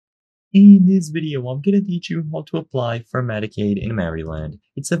In this video, I'm going to teach you how to apply for Medicaid in Maryland.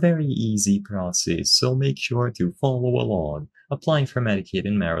 It's a very easy process, so make sure to follow along. Applying for Medicaid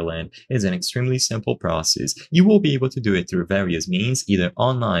in Maryland is an extremely simple process. You will be able to do it through various means, either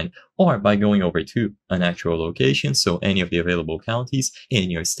online or by going over to an actual location, so any of the available counties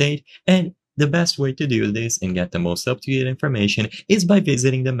in your state, and the best way to do this and get the most up-to-date information is by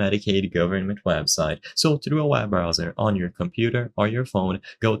visiting the Medicaid government website. So through a web browser on your computer or your phone,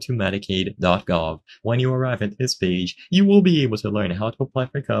 go to medicaid.gov. When you arrive at this page, you will be able to learn how to apply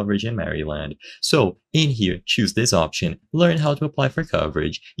for coverage in Maryland. So in here, choose this option, learn how to apply for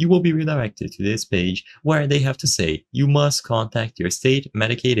coverage. You will be redirected to this page where they have to say you must contact your state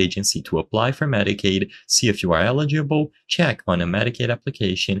Medicaid agency to apply for Medicaid, see if you are eligible, check on a Medicaid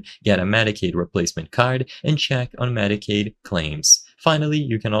application, get a Medicaid replacement card, and check on Medicaid claims. Finally,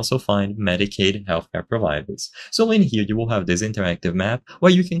 you can also find Medicaid healthcare providers. So in here, you will have this interactive map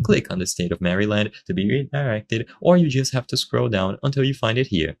where you can click on the state of Maryland to be redirected, or you just have to scroll down until you find it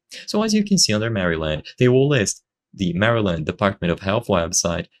here. So as you can see under Maryland, they will list the Maryland Department of Health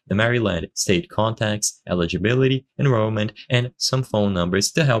website, the Maryland state contacts, eligibility, enrollment, and some phone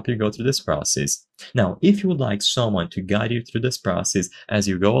numbers to help you go through this process. Now, if you would like someone to guide you through this process as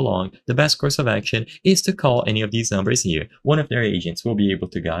you go along, the best course of action is to call any of these numbers here. One of their agents will be able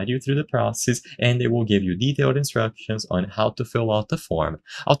to guide you through the process, and they will give you detailed instructions on how to fill out the form.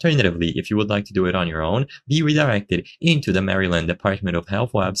 Alternatively, if you would like to do it on your own, be redirected into the Maryland Department of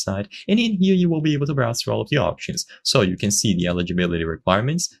Health website, and in here you will be able to browse through all of the options. So you can see the eligibility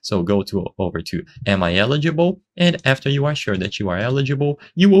requirements, so go over to Am I eligible? And after you are sure that you are eligible,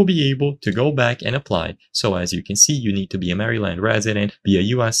 you will be able to go back and apply. So as you can see, you need to be a Maryland resident, be a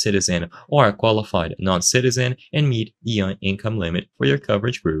US citizen, or a qualified non-citizen, and meet the income limit for your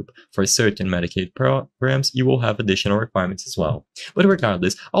coverage group. For certain Medicaid programs, you will have additional requirements as well. But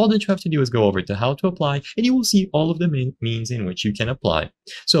regardless, all that you have to do is go over to how to apply, and you will see all of the means in which you can apply.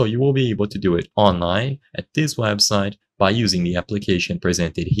 So you will be able to do it online at this website by using the application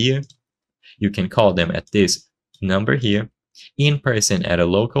presented here. You can call them at this number here, in person at a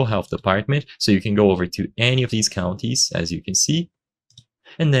local health department, so you can go over to any of these counties, as you can see,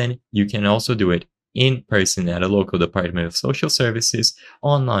 and then you can also do it in person at a local Department of Social Services,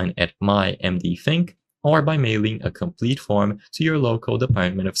 online at MyMDThink, or by mailing a complete form to your local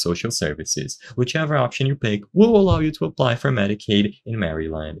Department of Social Services. Whichever option you pick will allow you to apply for Medicaid in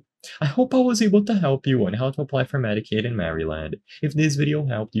Maryland. I hope I was able to help you on how to apply for Medicaid in Maryland. If this video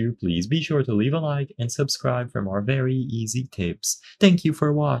helped you, please be sure to leave a like and subscribe for more very easy tips. Thank you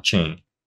for watching.